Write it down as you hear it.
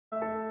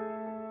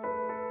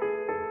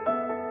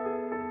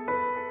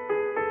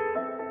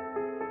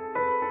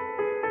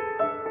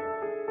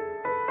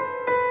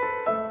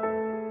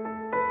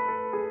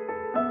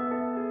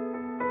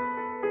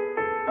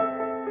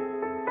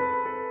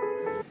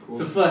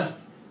So first,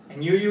 I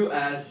knew you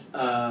as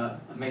a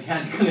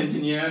mechanical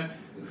engineer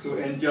who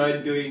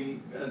enjoyed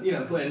doing,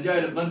 who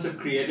enjoyed a bunch of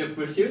creative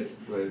pursuits.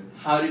 Right.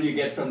 How did you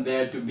get from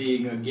there to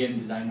being a game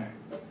designer?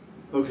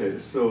 Okay,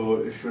 so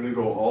if you're gonna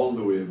go all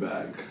the way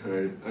back,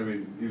 right? I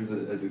mean,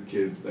 even as a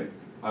kid, like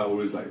I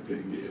always liked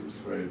playing games,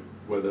 right?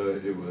 Whether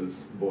it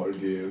was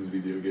board games,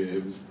 video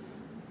games,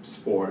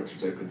 sports,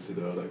 which I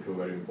consider like a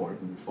very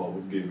important form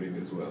of gaming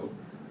as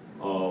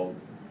well.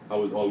 I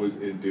was always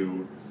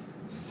into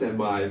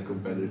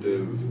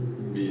semi-competitive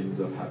means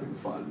of having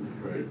fun,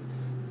 right?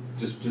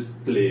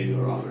 Just playing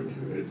around,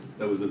 right?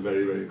 That was a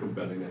very, very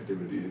compelling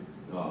activity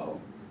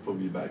for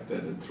me back then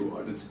and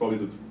throughout. It's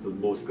probably the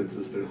most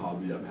consistent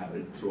hobby I've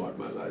had throughout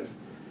my life.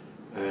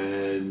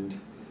 And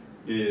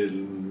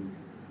in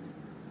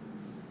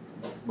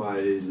my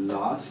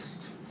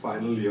last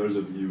final years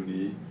of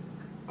uni,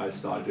 I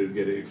started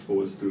getting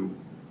exposed to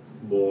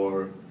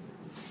more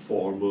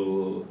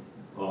formal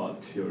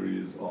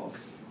theories of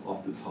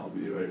this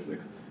hobby, right?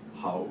 Like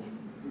how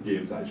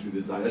games actually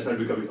design. I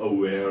started becoming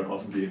aware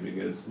of gaming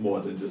as more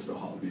than just a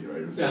hobby,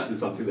 right? It's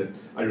something that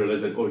I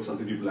realized that, it's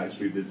something people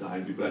actually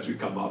design, people actually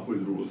come up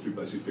with rules,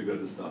 people actually figure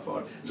this stuff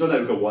out. It's not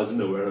that I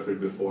wasn't aware of it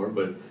before,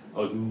 but I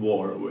was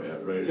more aware,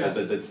 right? Yeah.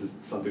 That that's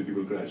just something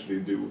people could actually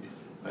do.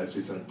 I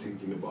actually started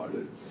thinking about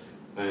it.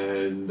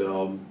 And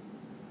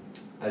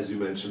as you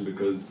mentioned,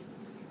 because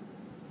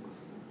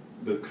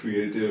the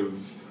creative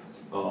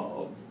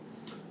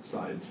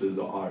sciences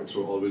or arts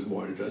were always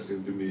more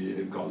interesting to me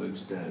in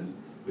college than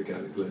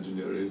mechanical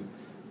engineering.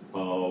 I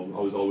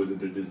was always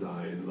into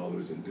design and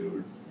always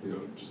into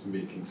just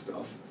making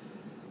stuff.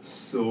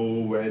 So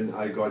when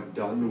I got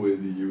done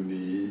with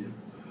uni,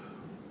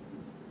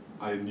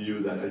 I knew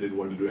that I didn't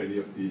want to do any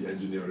of the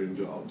engineering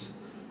jobs.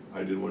 I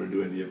didn't want to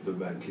do any of the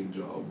banking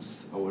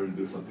jobs. I wanted to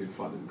do something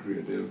fun and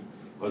creative.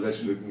 I was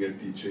actually looking at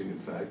teaching, in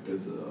fact,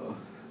 as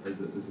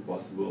a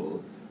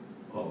possible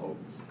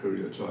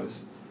career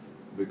choice,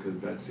 because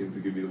that seemed to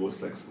give me the most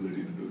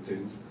flexibility to do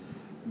things.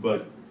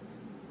 But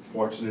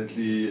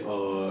fortunately,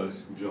 a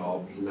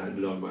job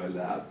landed on my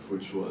lap,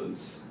 which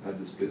was at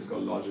this place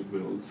called Logic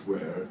Mills,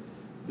 where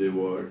they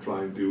were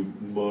trying to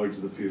merge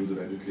the fields of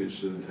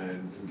education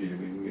and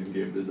gaming and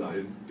game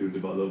design to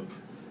develop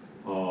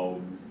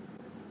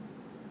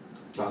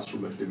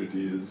classroom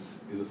activities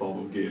in the form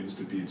of games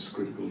to teach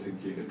critical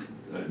thinking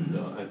and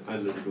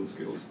analytical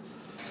skills.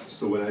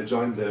 So when I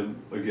joined them,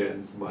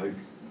 again, my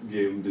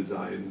game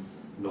design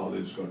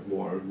knowledge got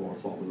more and more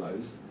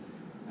formalized,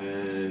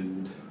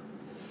 and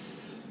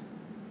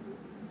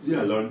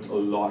I learned a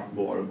lot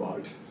more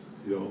about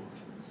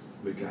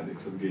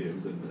mechanics of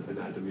games and the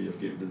anatomy of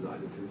game design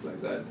and things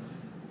like that,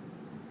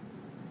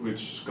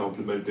 which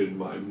complemented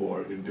my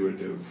more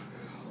intuitive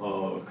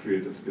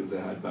creative skills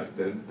I had back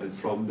then. And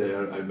from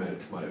there, I met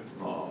my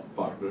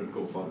partner and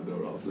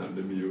co-founder of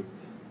Lambda Mu.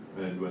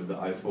 And when the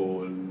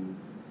iPhone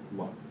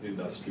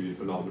industry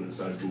phenomenon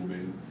started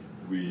booming,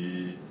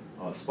 we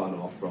spun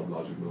off from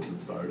Logic Mills and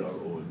started our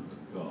own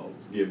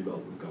game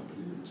development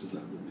company, which is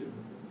Lambda Mu.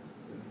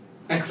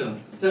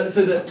 Excellent. So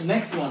the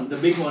next one, the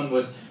big one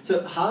was,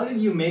 so how did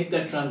you make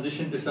that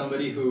transition to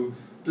somebody who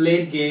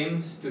played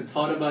games, to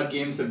thought about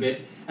games a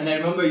bit? And I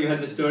remember you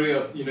had the story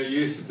of, you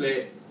used to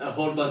play a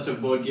whole bunch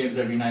of board games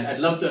every night. I'd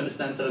love to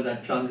understand sort of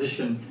that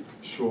transition.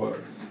 Sure.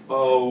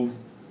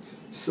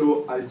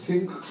 So I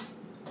think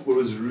what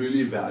was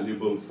really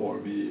valuable for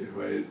me,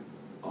 right,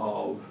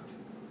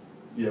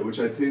 which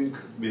I think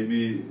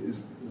maybe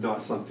is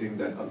not something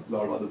that a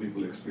lot of other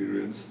people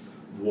experience,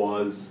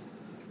 was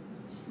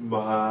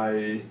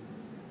my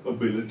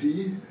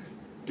ability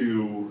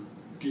to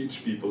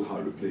teach people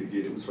how to play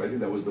games. Right? I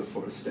think that was the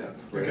first step.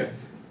 Right?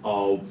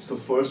 Okay. So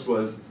first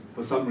was,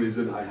 for some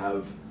reason, I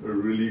have a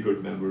really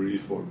good memory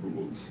for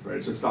rules.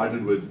 Right? So it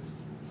started with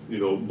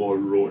more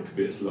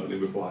rote-based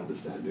learning before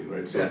understanding.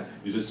 Right? So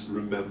you just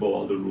remember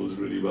all the rules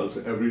really well.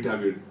 So every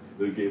time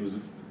the game is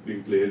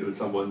being played with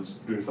someone's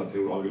doing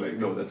something wrong, you're like,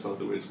 no, that's not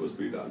the way it's supposed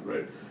to be done.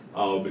 Right?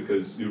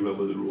 Because you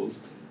remember the rules.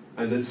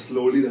 And then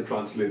slowly that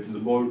translates. The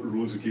more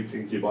rules you keep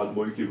thinking about, the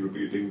more you keep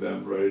repeating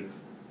them, right?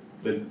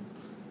 Then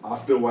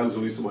after a while, there's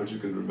only so much you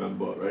can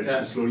remember, right? Yeah.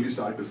 So slowly you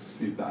start to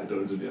see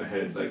patterns in your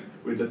head, like,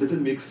 wait, that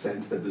doesn't make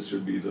sense that this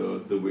should be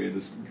the way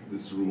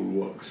this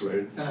rule works,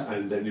 right?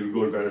 And then you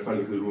go and verify,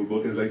 look at the rule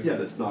book, and it's like, yeah,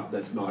 that's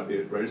not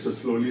it, right? So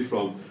slowly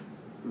from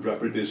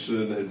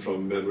repetition and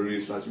from memory,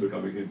 it starts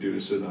becoming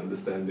intuition,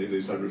 understanding, then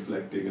you start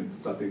reflecting and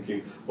start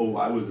thinking, oh,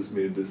 why was this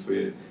made this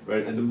way,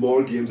 right? And the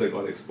more games I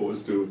got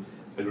exposed to,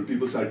 and when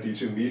people started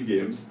teaching me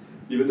games,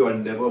 even though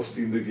I'd never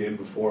seen the game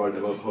before, I'd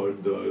never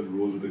heard the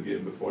rules of the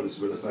game before, this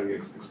is when I started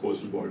getting exposed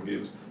to board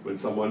games, when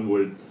someone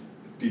would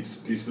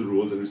teach the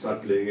rules and we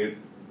start playing it,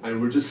 and it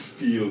would just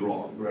feel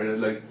wrong, right?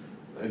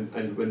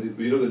 And when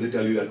they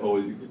tell you that,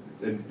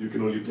 and you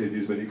can only play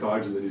these many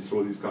cards and then you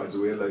throw these cards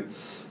away, like,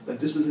 that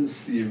just doesn't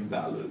seem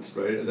balanced,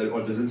 right?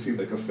 Or doesn't seem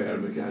like a fair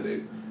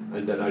mechanic.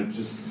 and then I'd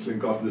just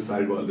slink off to the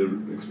side while they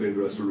explain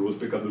the rest of the rules,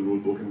 pick up the rule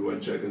book and go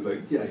and check, and it's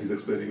like, yeah, he's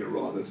explaining it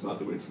wrong, that's not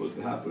the way it's supposed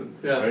to happen.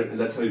 Yeah. Right? And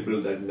that's how you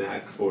build that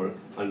knack for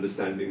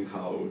understanding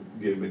how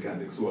game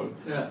mechanics work.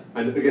 Yeah.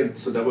 And again,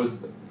 so that was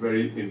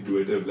very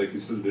intuitive, like you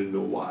still didn't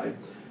know why.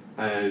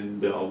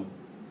 And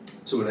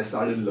so when I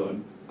started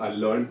I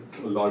learned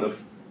a lot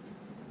of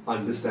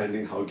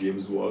understanding how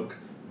games work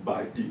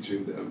by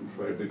teaching them,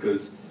 right?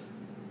 Because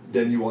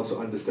then you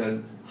also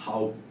understand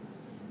how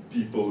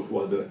people who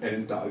are the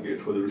end target,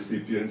 who are the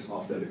recipients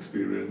of that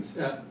experience,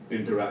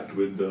 interact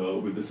with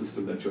the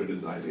system that you're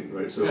designing,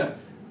 right? So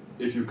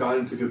if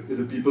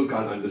the people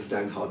can't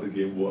understand how the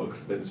game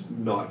works, then it's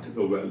not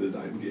a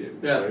well-designed game,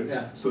 right?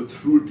 Yeah. So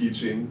through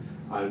teaching,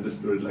 I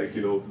understood, like,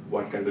 you know,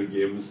 what kind of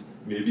games,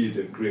 maybe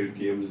they're great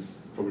games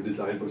from a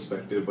design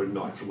perspective, but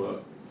not from a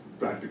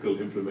practical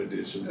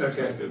implementation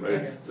perspective, right?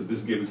 Okay. So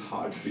this game is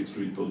hard to teach to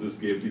people. This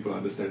game people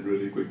understand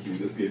really quickly.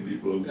 This game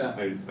people,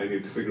 I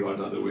need to figure out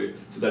another way.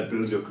 So that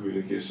builds your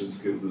communication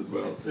skills as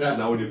well. Yeah. So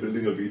now when you're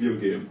building a video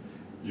game,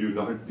 you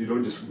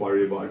don't just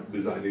worry about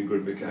designing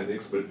good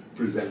mechanics, but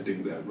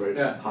presenting them, right?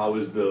 Yeah. How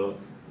is the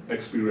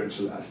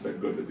experiential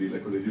aspect going to be?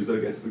 Like when the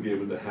user gets the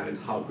game in the hand,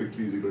 how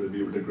quickly is he going to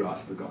be able to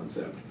grasp the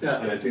concept?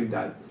 Yeah. And I think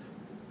that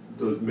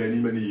those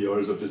many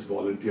years of just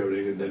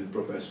volunteering and then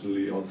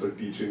professionally also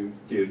teaching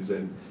kids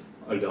and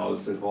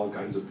adults and all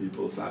kinds of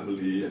people,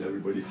 family and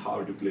everybody,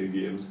 how to play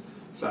games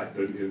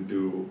factored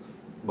into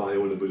my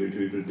own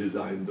ability to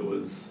design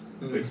those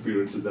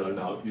experiences that are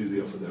now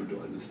easier for them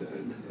to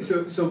understand.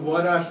 So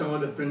what are some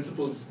of the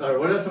principles, or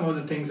what are some of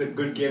the things a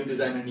good game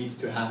designer needs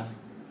to have?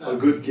 A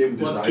good game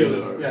designer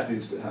skills?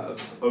 needs to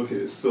have.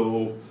 Okay,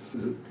 so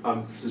this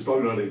is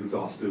probably not an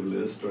exhaustive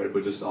list, right?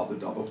 But just off the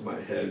top of my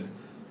head,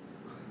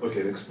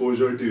 okay, an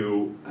exposure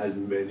to as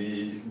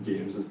many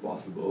games as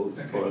possible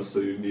first, so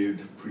you need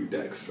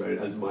pretext, right?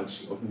 As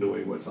much of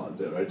knowing what's out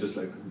there, right? Just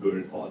like a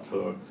good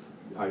author,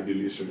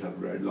 ideally should have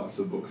read lots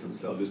of books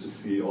himself, just to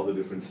see all the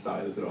different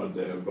styles that are out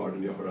there,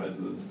 broaden your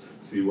horizons,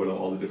 see what are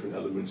all the different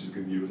elements you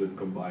can use and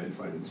combine,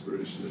 find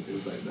inspiration and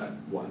things like that,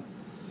 one.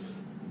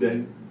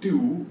 Then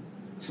two,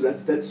 so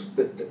that's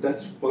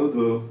one of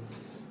the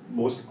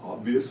most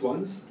obvious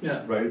ones,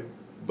 right?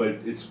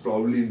 But it's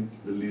probably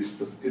the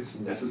least, it's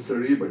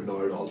necessary, but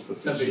not at all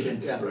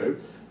sufficient, right?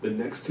 The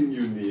next thing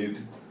you need,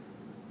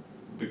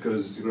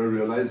 because you're going to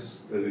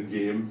realize that a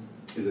game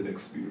is an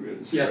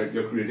experience, right?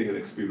 You're creating an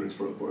experience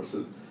for a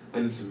person.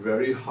 And it's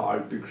very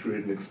hard to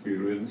create an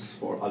experience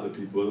for other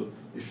people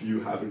if you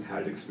haven't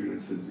had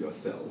experiences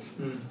yourself.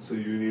 So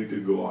you need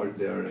to go out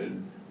there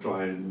and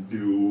try and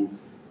do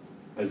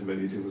as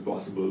many things as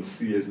possible,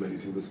 see as many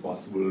things as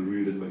possible,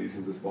 read as many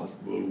things as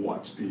possible,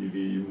 watch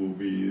TV,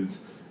 movies,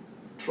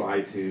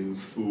 try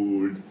things,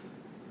 food,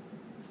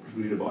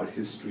 read about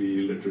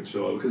history,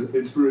 literature, because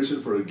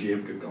inspiration for a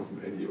game can come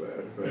from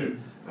anywhere, right?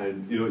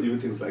 And you know, even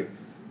things like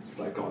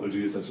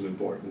psychology is such an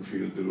important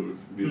field to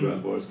be well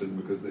versed in,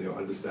 because then you're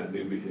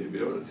understanding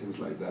behavior and things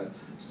like that.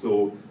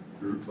 So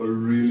a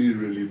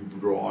really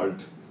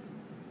broad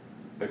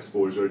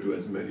exposure to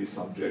as many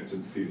subjects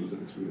and fields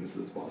and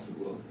experiences as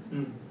possible.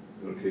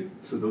 Okay,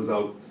 so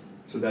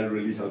that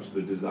really helps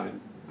the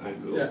design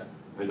angle.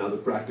 And now the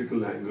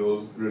practical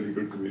angle, really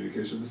good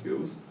communication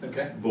skills.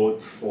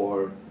 Both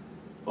for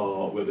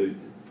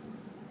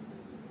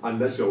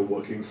unless you're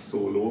working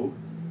solo,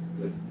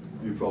 that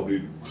you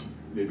probably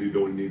maybe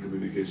don't need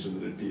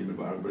communication in a team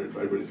environment,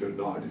 right? But if you're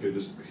not,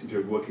 if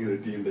you're working in a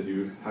team, then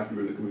you have to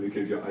be able to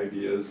communicate your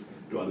ideas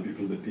to other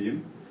people in the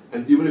team.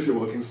 And even if you're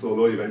working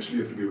solo, eventually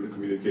you have to be able to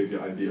communicate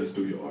your ideas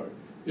to your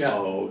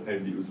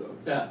end user.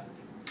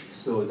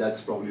 So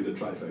that's probably the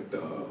trifecta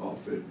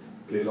of it.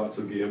 Play lots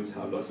of games,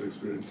 have lots of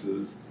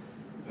experiences,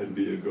 and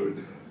be a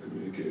good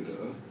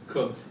communicator.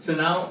 Cool. So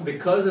now,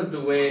 because of the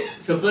way,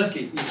 so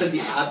firstly, you said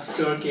the App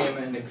Store came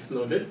and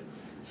exploded.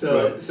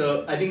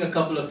 So I think a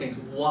couple of things.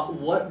 What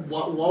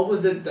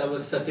was it that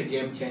was such a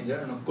game changer?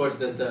 And of course,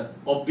 there's the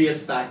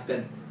obvious fact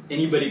that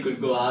anybody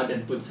could go out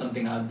and put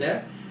something out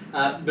there.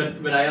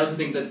 But I also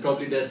think that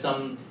probably there's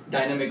some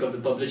dynamic of the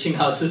publishing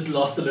houses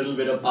lost a little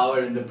bit of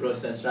power in the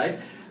process, right?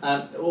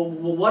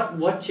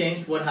 What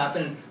changed? What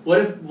happened?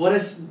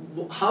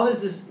 How is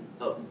this?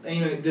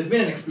 There's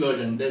been an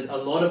explosion. There's a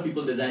lot of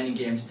people designing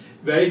games.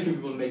 Very few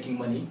people making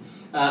money.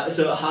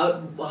 So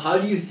how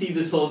do you see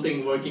this whole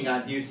thing working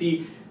out? Do you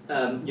see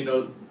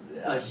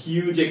a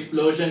huge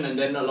explosion and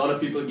then a lot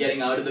of people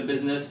getting out of the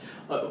business?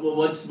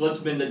 What's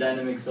been the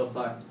dynamic so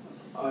far?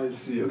 I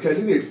see. Okay, I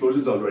think the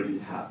explosion's already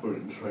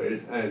happened,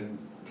 right? And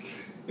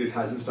it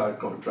hasn't started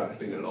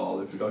contracting at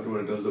all. If you're talking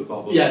about in terms of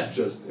bubbles, it's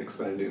just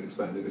expanding,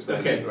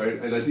 right?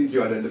 And I think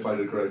you identified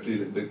it correctly.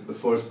 The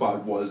first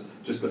part was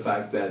just the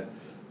fact that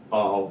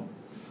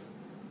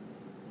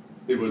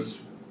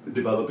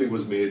developing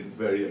was made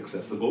very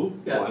accessible,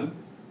 one.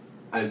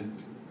 And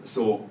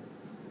so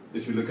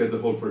if you look at the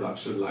whole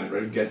production line,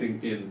 right,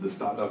 getting in the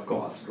startup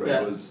cost,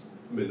 right, was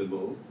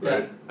minimal,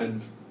 right?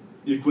 And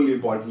equally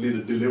importantly,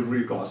 the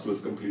delivery cost was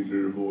completely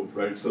removed,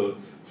 right? So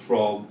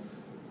from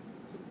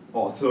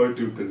author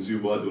to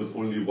consumer, there was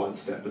only one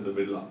step in the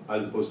middle,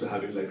 as opposed to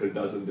having like a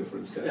dozen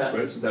different steps,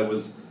 right? So that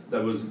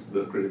was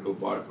the critical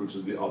part, which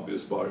is the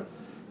obvious part.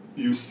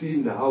 You see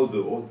now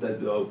though that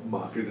the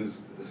market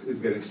is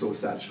getting so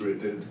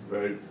saturated,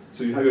 right?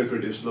 So you have your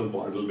traditional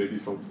model, maybe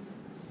from,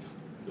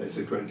 let's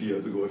say 20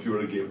 years ago, if you were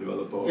a game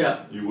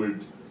developer, you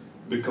would,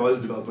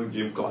 because developing a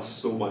game costs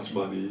so much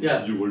money,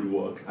 you would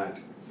work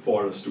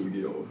for a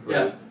studio,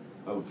 right?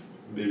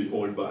 Maybe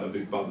owned by a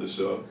big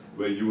publisher,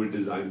 where you would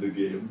design the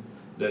game.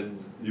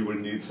 Then you would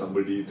need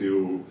somebody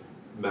to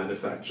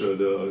manufacture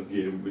the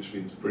game, which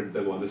means print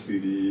them on a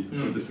CD,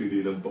 put the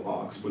CD in a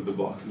box, put the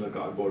box in a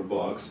cardboard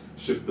box,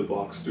 ship the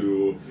box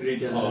to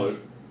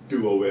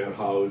a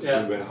warehouse,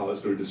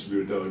 warehouse to a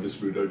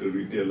distributor to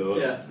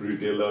retailer,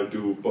 retailer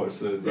to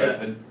person, right?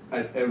 And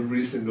at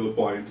every single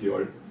point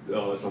here,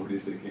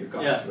 somebody's taking a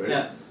cut,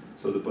 right?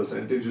 So the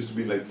percentage used to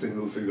be like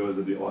single figures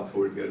that the author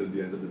would get at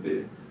the end of the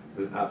day.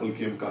 Then Apple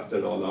came, cut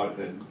that all out,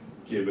 and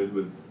came in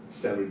with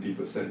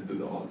 70% to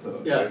the author,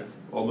 right?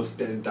 Almost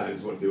 10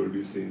 times what they would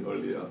be seeing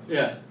earlier.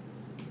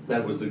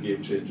 That was the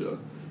game changer,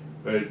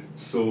 right?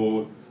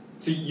 So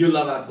you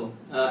love Apple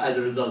as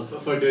a result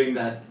for doing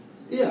that.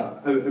 Yeah,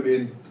 I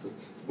mean,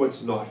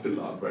 what's not to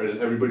love, right? And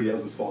everybody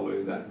else is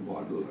following that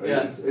model,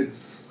 right?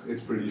 It's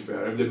pretty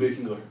fair. I mean, they're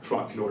making a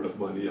truckload of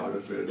money out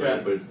of it,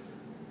 right? But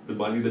the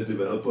money that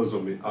developers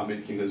are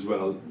making as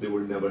well, they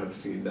would never have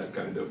seen that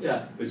kind of.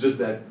 It's just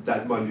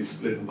that money is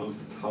split amongst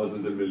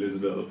thousands and millions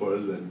of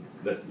developers, and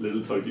that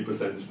little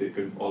 30% is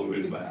taken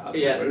always by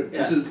Apple, right?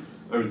 Which is,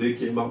 I mean, they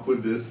came up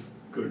with this,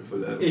 good for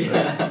them,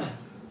 right?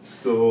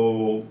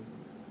 So,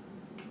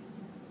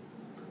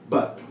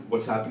 but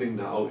what's happening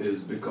now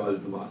is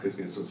because the market's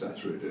getting so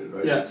saturated,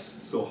 right? It's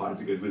so hard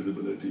to get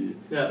visibility,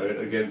 right?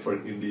 Again, for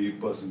an indie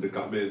person to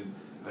come in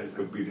and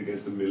compete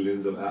against the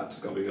millions of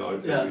apps coming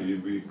out every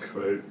week,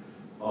 right?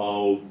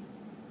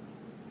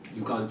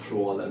 You can't throw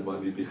all that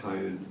money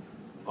behind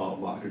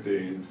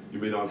marketing. You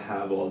may not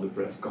have all the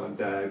press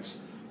contacts.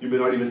 You may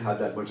not even have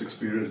that much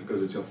experience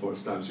because it's your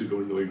first time, so you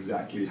don't know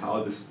exactly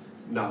how this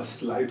now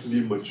slightly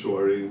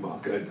maturing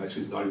market,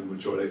 actually it's not even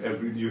mature, like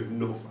you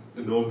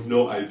have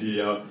no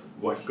idea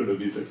what's going to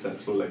be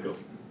successful, like a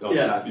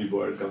Flappy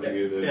Bird coming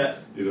in and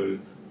you know,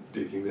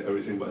 taking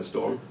everything by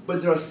storm.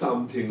 But there are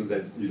some things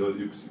that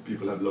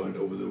people have learned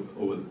over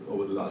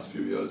the last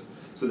few years.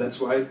 So that's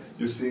why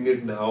you're seeing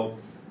it now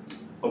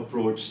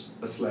approach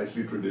a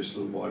slightly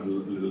traditional model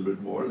a little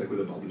bit more, like with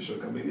a publisher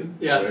coming in.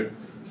 Right?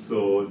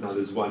 So now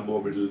there's one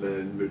more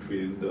middleman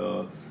between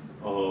the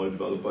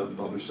developer and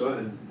the publisher,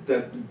 and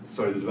the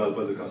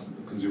developer and the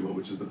consumer,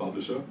 which is the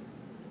publisher.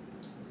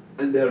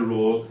 And their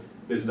role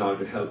is now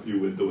to help you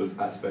with those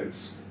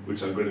aspects,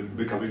 which are going to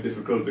be becoming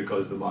difficult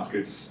because the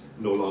market's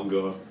no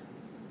longer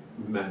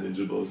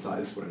manageable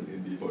size for an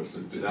indie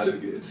person to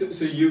navigate.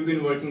 So you've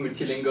been working with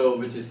Chilingo,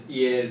 which is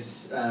EA's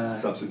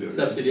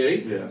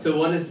subsidiary. So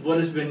what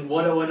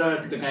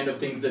are the kind of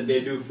things that they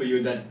do for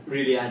you that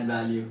really add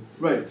value?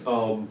 Right.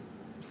 On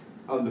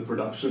the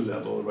production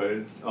level,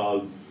 right?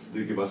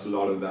 They give us a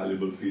lot of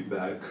valuable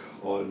feedback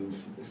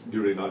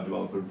during our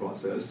development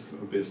process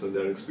based on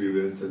their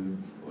experience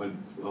and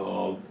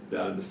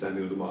their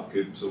understanding of the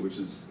market, so which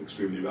is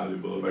extremely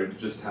valuable, right? To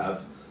just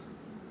have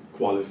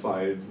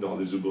qualified,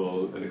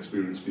 knowledgeable, and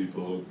experienced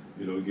people,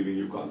 giving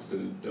you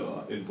constant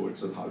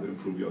inputs on how to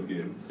improve your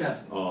game.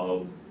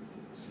 So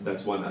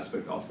that's one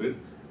aspect of it.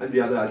 And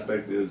the other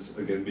aspect is,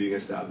 again, being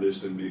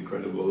established and being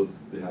credible.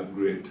 They have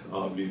great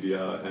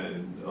media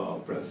and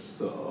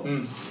press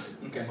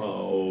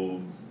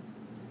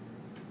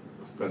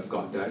press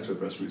contacts or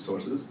press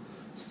resources.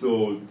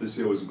 So this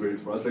year was great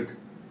for us. Like,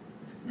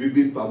 we've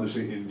been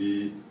publishing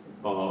indie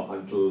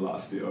until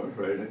last year,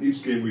 right? And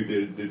each game we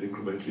did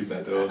incrementally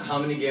better. How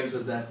many games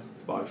was that?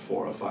 About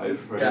 4 or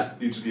 5, right?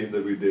 Each game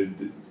that we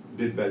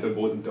did better,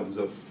 both in terms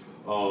of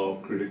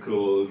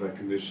critical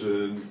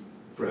recognition,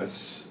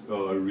 press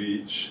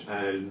reach,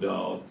 and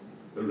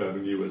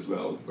revenue as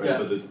well, right?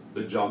 But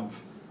the jump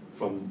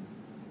from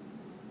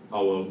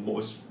our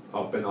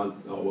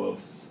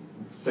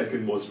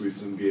second most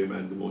recent game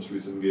and the most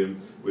recent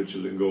game with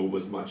Chilingo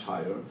was much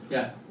higher.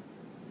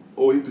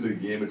 Owing to the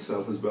game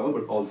itself as well,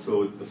 but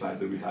also the fact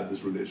that we had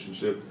this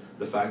relationship,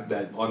 the fact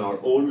that on our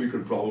own we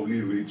could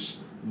probably reach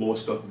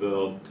most of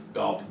the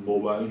top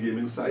mobile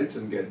gaming sites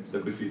and get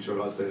them to feature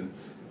us,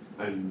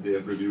 and they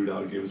have reviewed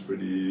our games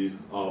pretty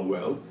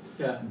well.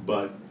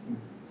 But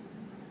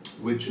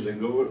with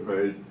Chilingo,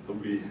 right,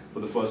 for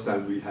the first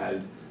time we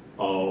had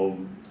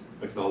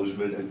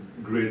acknowledgement and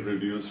great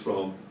reviews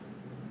from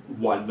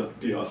one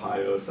tier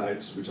higher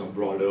sites, which are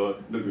broader,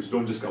 which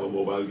don't just cover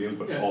mobile games,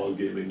 but all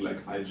gaming,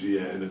 like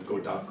IGN and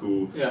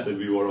Kotaku. Then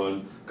we were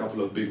on a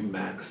couple of big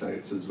Mac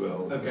sites as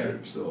well.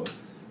 Right? So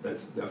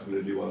that's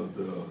definitely one of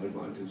the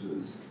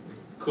advantages.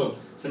 Cool.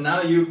 So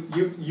now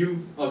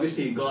you've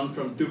obviously gone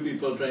from 2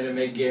 people trying to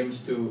make games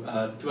to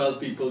a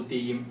 12-people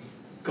team,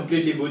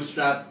 completely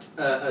bootstrapped,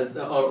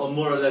 or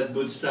more or less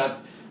bootstrapped.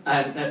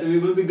 And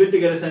it will be good to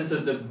get a sense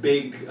of the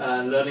big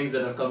learnings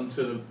that have come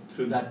through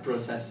that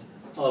process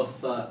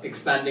of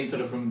expanding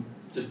sort of from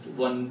just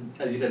one,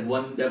 as you said,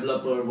 one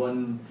developer,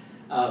 one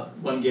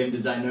game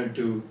designer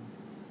to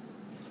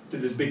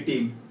this big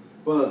team?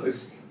 Well,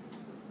 it's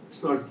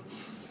not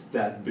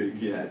that big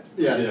yet.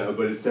 Yes. Yeah,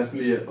 but it's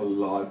definitely a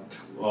lot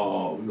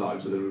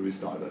larger than when we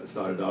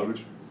started out,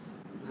 which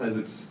has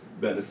its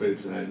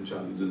benefits and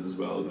challenges as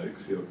well. Like,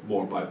 you know,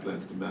 more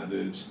pipelines to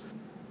manage.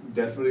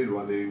 Definitely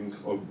running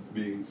or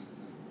being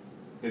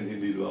an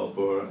indie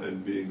developer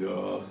and being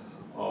a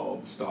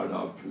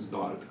startup is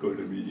not going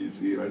to be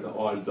easy, right? The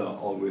odds are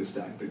always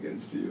stacked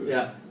against you.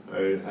 Yeah.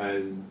 Right,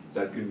 and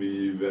that can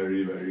be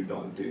very, very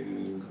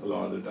daunting a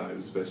lot of the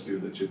times, especially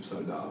when the chips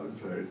are down,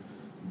 right?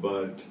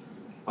 But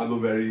I'm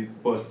going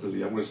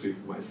to speak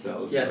for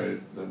myself, yes.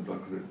 right? I'm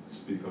not going to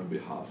speak on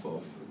behalf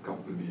of the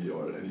company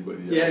or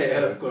anybody else. Yeah,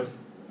 of course.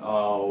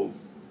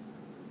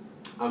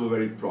 I'm a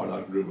very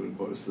product-driven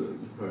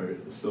person,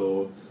 right?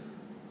 So,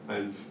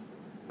 and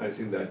I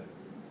think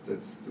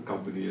that's the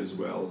company as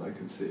well. I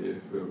can say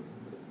we're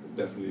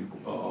definitely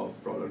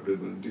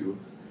product-driven too.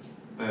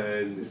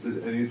 And if there's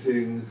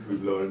anything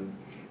we've learned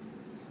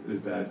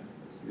is that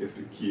you have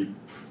to keep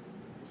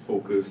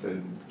focused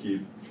and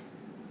keep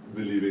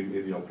believing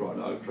in your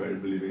product,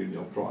 right? Believing in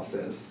your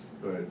process,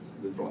 right?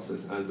 The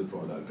process and the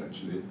product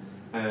actually.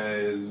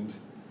 And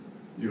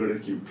you're gonna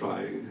keep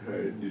trying,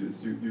 right?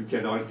 You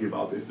cannot give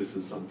up if this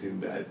is something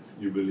that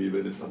you believe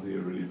in, if something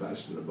you're really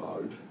passionate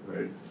about,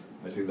 right?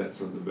 I think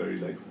that's on the very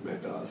like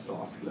meta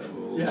soft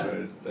level, yeah.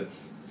 right?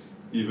 That's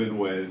even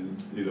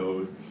when, you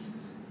know,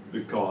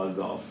 because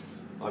of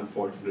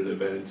unfortunate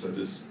events or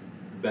just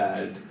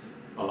bad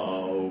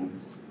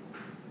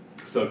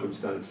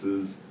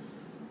circumstances,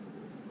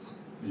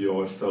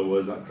 your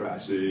servers are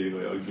crashing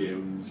or your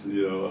games,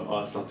 you know,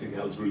 or something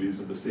else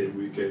released on the same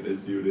weekend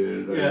as you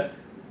did, right? Yeah.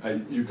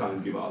 And you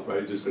can't give up,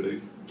 right? You just gotta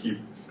keep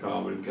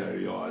calm and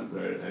carry on,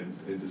 right?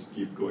 And just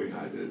keep going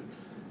at it.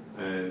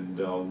 And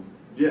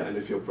and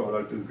if your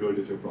product is good,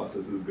 if your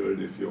process is good,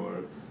 if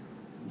your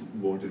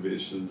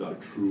motivations are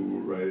true,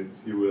 right?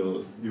 You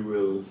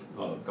will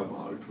come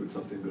out with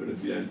something good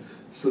at the end.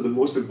 So the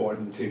most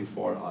important thing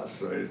for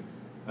us, right,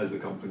 as a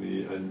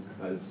company and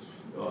as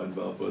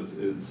developers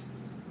is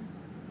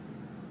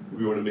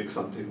we want to make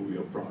something we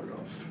are proud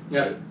of.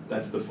 Yeah. Right?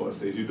 That's the first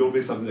thing. If you don't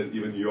make something that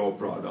even you're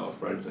proud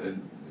of, right,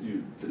 and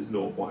there's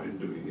no point in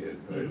doing it,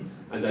 right?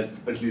 Mm-hmm. And that,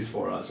 at least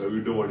for us, right, we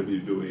don't want to be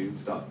doing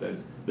stuff that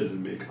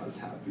doesn't make us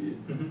happy,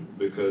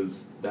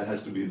 because that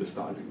has to be the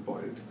starting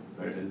point,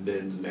 right? And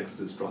then the next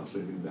is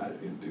translating that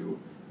into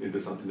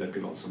something that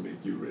can also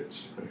make you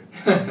rich, right?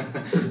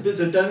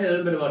 So tell me a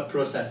little bit about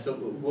process. So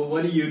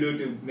what do you do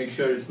to make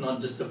sure it's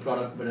not just a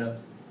product but a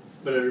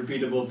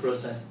repeatable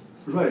process?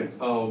 Right.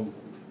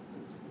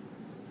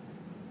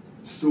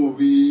 So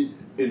we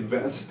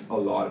invest a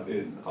lot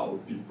in our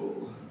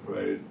people,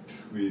 right?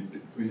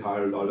 We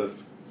hire a lot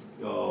of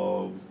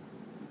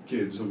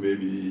kids who may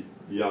be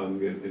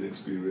young and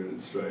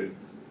inexperienced, right?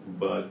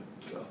 But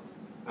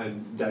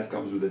and that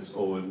comes with its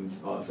own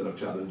set of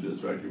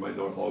challenges, right? You might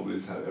not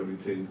always have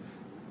everything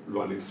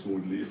running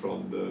smoothly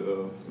from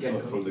the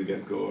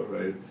get-go,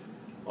 right?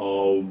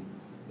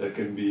 That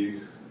can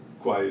be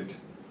quite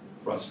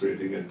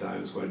frustrating at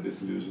times, quite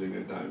disillusioning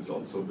at times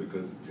also,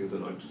 because things are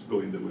not just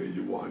going the way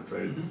you want,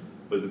 right? Mm-hmm.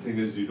 But the thing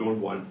is, you don't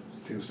want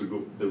things to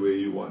go the way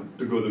you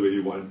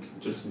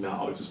want just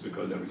now, just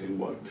because everything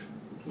worked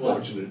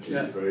fortunately,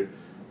 right?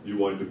 You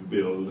want to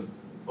build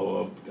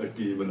a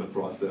team and a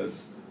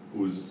process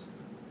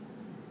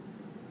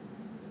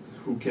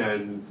who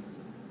can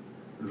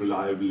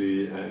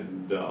reliably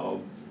and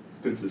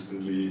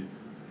consistently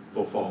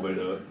perform at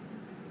a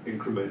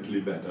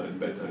incrementally better and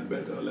better and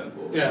better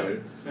level,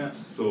 right? Yeah.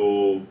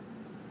 So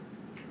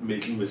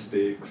making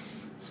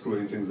mistakes,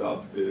 screwing things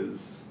up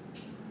is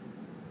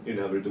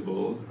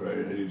inevitable, right?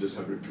 And you just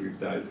have to treat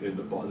that in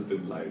the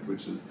positive light,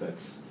 which is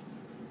that's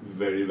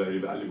very, very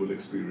valuable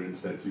experience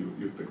that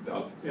you've picked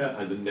up. Yeah.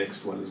 And the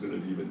next one is going to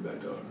be even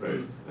better,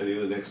 right? And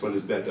the next one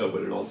is better,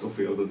 but it also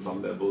fails on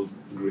some levels,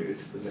 great.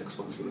 The next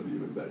one's going to be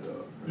even better.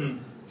 Right?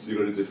 So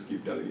you're going to just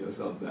keep telling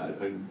yourself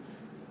that, and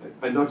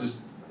not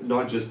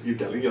just keep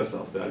telling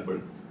yourself that, but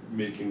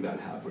making that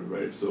happen,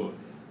 right? So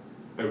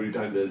every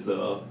time there's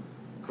a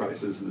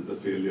crisis, there's a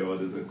failure, or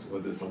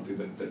there's something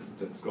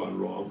that's gone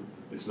wrong,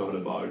 it's not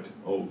about,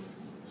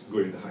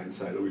 going to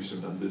hindsight, we should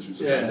have done this, we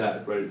should have done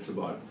that, right? It's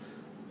about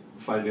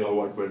finding out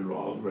what went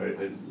wrong, right?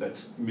 And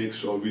let's make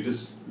sure we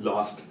just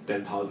lost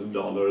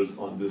 $10,000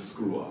 on this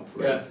screw up,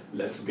 right? Yeah.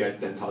 Let's get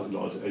 $10,000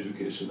 of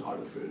education out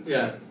of it.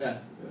 Yeah.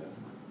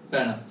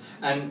 Fair enough.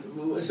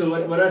 And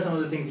so what are some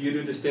of the things you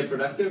do to stay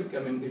productive? I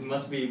mean, it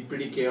must be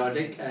pretty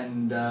chaotic,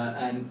 and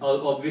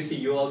obviously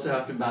you also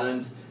have to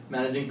balance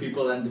managing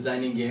people and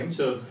designing games.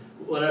 So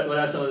what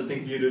are some of the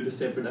things you do to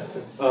stay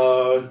productive?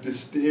 To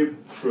stay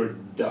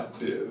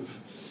productive,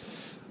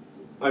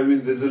 I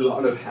mean, there's a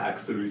lot of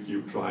hacks that we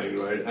keep trying,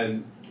 right?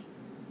 And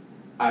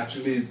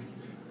actually,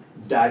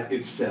 that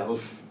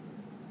itself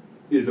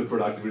is a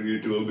productivity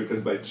tool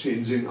because by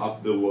changing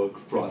up the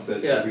work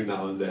process every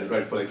now and then,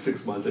 right, for like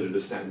 6 months I did a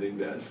standing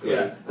desk, right?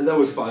 Yeah. And that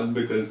was fun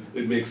because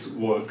it makes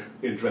work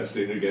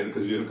interesting again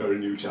because you have a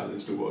new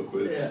challenge to work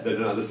with. Yeah. Then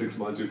another 6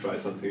 months you try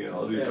something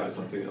else, try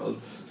something else.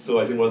 So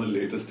I think one of the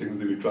latest things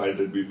that we tried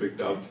that we picked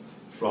up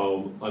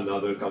from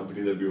another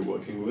company that we were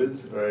working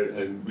with, right?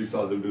 And we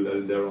saw them do that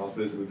in their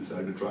office and we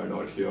decided to try it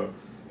out here.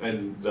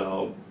 And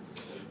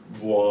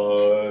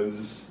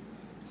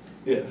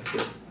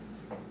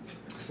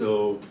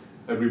so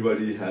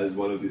everybody has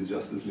one of these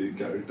Justice League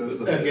characters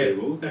on their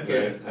table,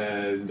 right?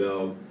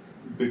 And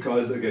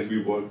because again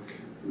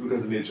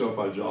because the nature of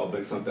our job,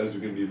 like sometimes we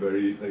can be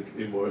very like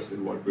immersed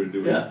in what we're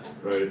doing,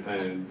 right?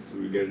 And so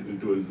we get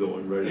into a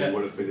zone, right? And we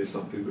want to finish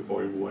something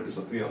before we move on to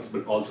something else.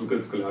 But also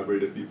because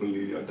collaborative people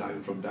need your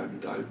time from time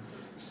to time.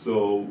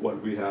 So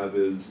what we have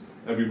is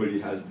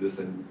everybody has this,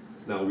 and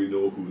now we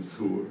know who's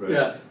who, right?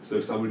 Yeah. So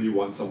if somebody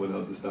wants someone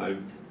else's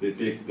time, they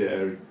take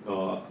their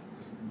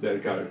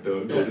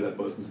character, go to that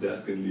person's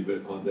desk and leave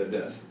it on their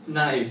desk.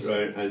 Nice.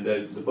 Right? And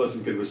then the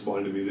person can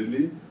respond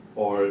immediately,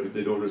 or if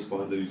they don't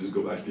respond, then you just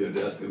go back to your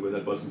desk, and when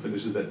that person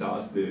finishes their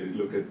task, they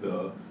look at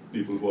the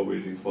people who are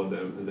waiting for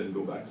them and then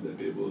go back to their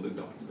tables and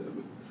talk to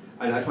them.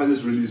 And I find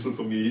this really useful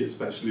for me,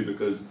 especially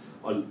because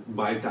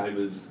my time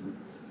is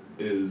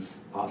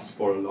asked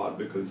for a lot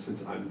because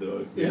since I'm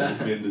the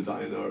main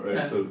designer, right?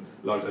 Yeah. So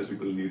a lot of times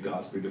people need to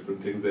ask me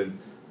different things, and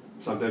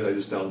sometimes I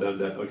just tell them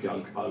that, okay,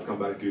 I'll come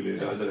back to you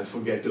later, and then I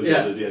forget till the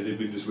other day, and they've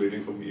been just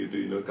waiting for me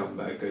to come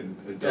back and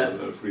tell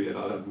them I'm free, and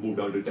I'll have moved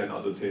on to 10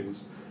 other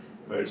things,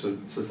 right? So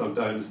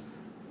sometimes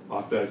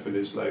after I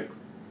finish like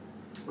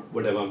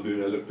whatever I'm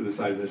doing, I look to the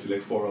side and I see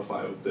like 4 or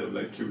 5 of them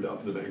like queued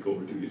up, and then I go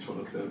over to each one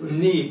of them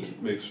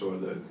and make sure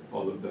that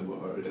all of them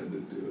are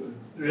attended to.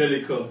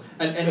 Really cool.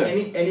 And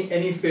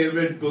any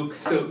favorite books?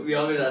 So we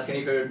always ask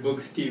any favorite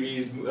books,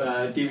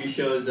 TV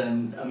shows,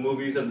 and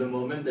movies of the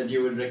moment that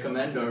you would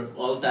recommend or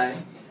all time.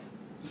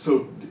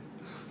 So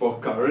for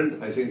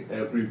current, I think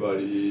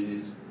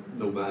everybody,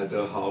 no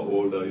matter how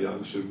old or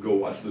young, should go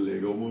watch the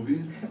Lego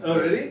Movie. Oh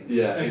really?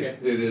 Yeah. Okay.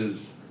 It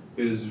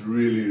is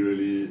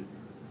really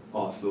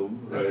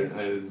awesome, right?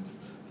 And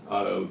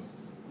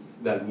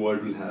that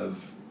word will have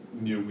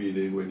new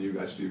meaning when you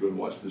actually go and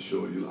watch the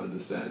show. You'll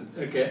understand.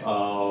 Okay.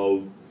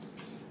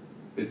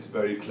 It's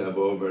very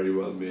clever, very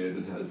well made.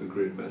 It has a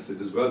great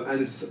message as well,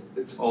 and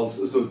it's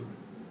also so.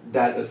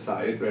 That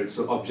aside, right?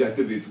 So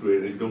objectively, it's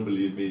great. If you don't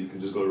believe me, you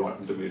can just go to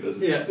Rotten Tomatoes.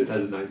 It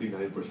has a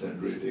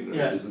 99% rating,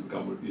 right? Which doesn't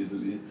come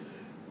easily.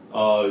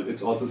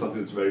 It's also something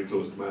that's very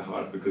close to my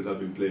heart because I've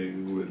been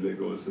playing with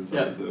Lego since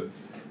I was a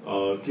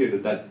kid,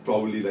 and that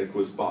probably like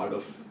was part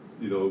of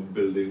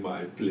building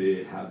my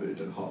play habit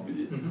and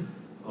hobby.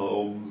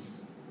 Mm-hmm.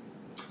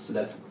 So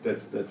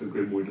that's a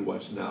great movie to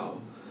watch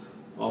now.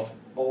 Of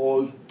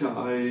all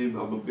time,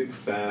 I'm a big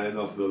fan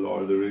of the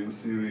Lord of the Rings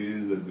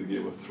series and the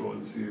Game of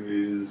Thrones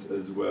series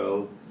as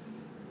well.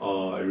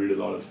 I read a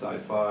lot of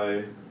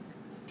sci-fi.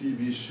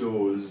 TV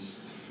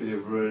shows,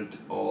 favorite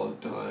all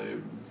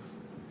time.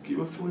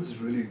 Game of Thrones is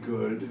really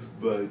good,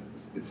 but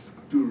it's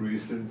too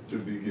recent to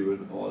be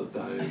given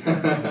all-time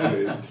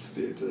great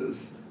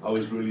status. I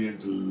was really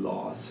into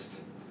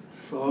Lost.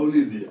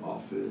 Probably The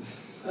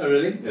Office. Oh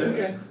really? Yeah,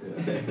 okay.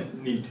 Yeah.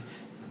 Neat.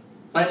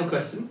 Final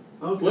question.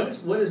 Okay.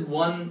 What is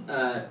one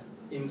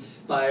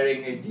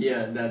inspiring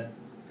idea that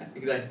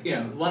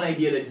one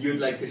idea that you'd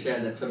like to share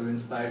that sort of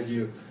inspires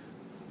you,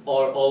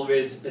 or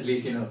always at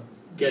least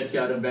gets you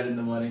out of bed in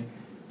the morning?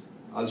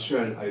 I'll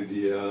share an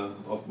idea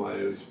of my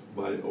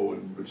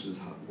own, which is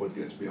what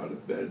gets me out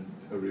of bed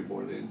every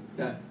morning.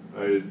 Yeah.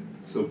 Right.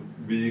 So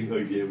being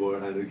a gamer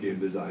and a game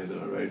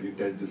designer, right, you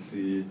tend to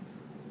see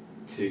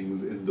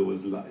things in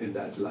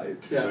that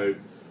light, right?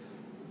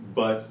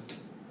 But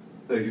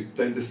like you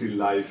tend to see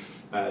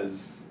life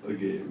as a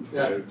game,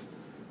 right?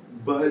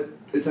 But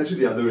it's actually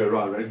the other way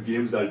around, right?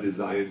 Games are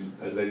designed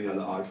as any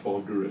other art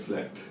form to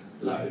reflect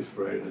life,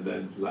 right? And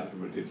then life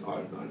imitates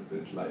art, art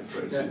imitates life,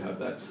 right? So you have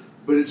that.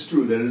 But it's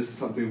true, there is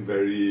something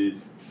very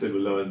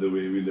similar in the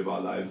way we live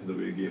our lives and the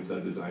way games are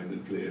designed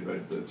and played,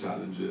 right? The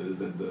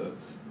challenges and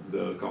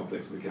the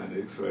complex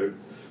mechanics, right?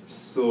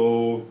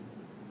 So,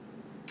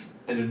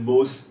 and in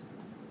most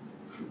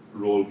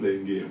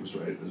role-playing games,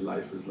 right, and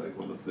life is like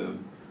one of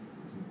them,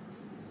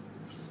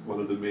 one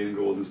of the main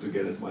goals is to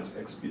get as much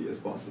XP as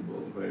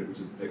possible, right, which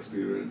is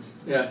experience.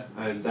 Yeah.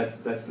 And that's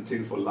the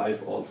thing for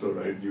life also,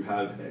 right? You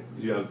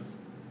have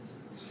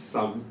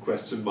some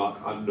question mark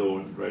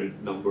unknown, right,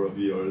 number of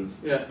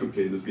years to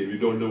play this game. You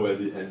don't know where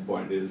the end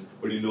point is,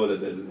 but you know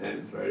that there's an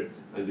end, right?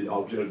 And the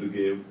object of the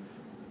game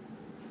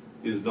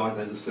is not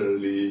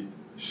necessarily,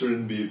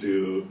 shouldn't be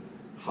to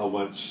how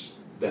much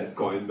that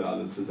coin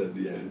balance is at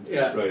the end,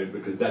 right?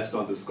 Because that's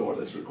not the score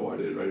that's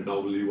recorded, right?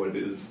 Normally what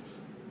is,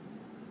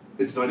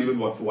 it's not even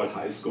what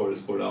high score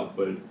is put up,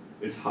 but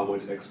it's how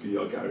much XP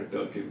your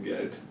character can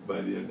get by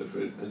the end of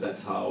it. And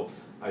that's how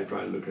I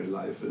try and look at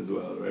life as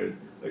well, right?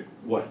 Like,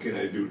 what can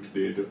I do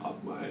today to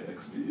up my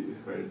XP,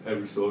 right?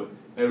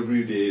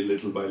 Every day,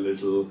 little by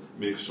little,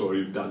 make sure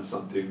you've done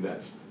something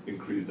that's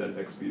increase that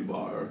XP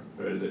bar,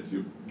 right? That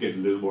you get a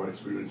little more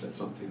experience at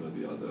something or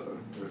the other,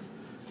 right?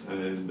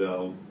 And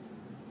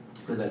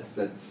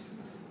that's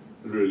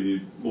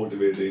really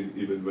motivating.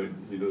 Even when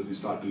you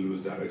start to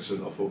lose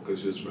direction or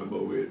focus, just remember,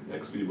 wait,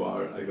 XP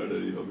bar, I gotta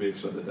make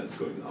sure that that's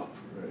going up,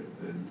 right?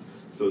 And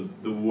so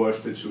the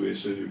worst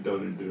situation you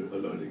turn into a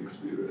learning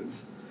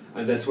experience,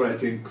 and that's what I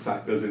think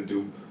factors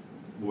into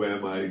where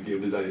my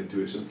game design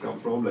intuitions come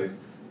from. Like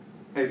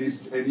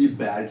any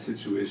bad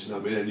situation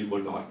I'm in, any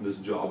monotonous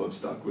job I'm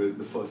stuck with,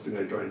 the first thing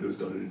I try and do is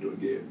turn it into a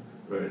game,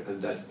 right?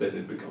 And then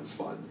it becomes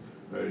fun,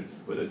 right?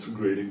 Whether it's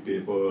grading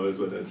papers,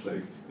 whether it's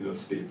like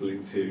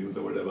stapling things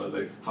or whatever.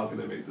 Like, how can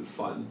I make this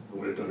fun? I'm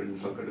going to turn it into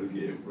some kind of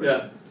game, right?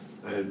 Yeah.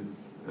 And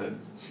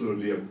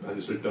slowly I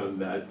managed to turn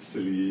that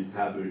silly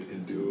habit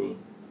into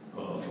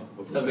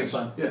something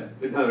fun. Yeah,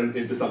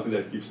 into something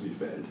that keeps me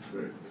fed,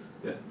 right?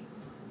 Yeah.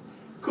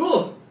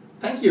 Cool.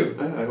 Thank you.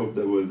 I hope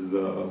that was.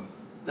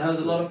 That was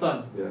a lot of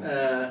fun.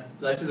 Yeah.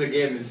 Life is a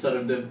game is sort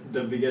of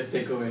the biggest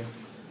takeaway.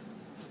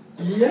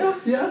 Yeah.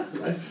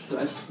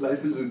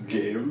 Life is a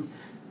game.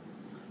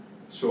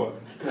 Sure.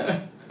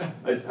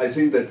 I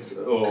think that's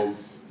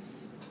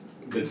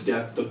the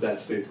depth of that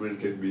statement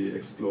can be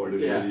explored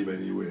in many,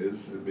 many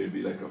ways, and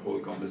maybe like a whole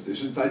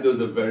conversation. In fact, there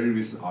was a very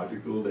recent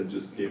article that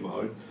just came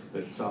out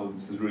that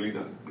sounds really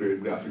not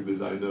great graphic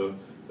designer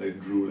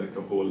drew like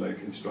a whole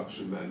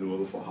instruction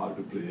manual for how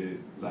to play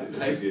life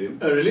as a game.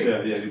 Oh, really?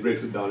 Yeah, he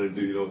breaks it down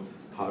into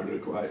how to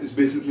acquire. It's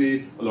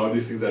basically a lot of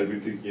these things that I've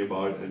been thinking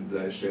about and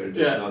that I shared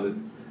just now that,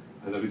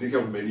 and I've been thinking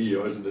of many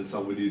years, and then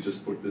somebody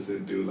just put this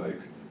into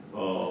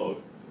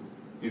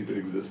into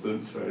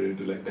existence, right,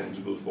 into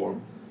tangible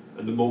form.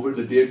 And the moment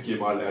the date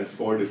came out, I had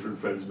 4 different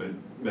friends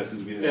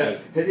message me and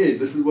said, "Hey,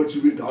 this is what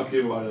you've been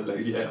talking about." I'm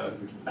like, yeah.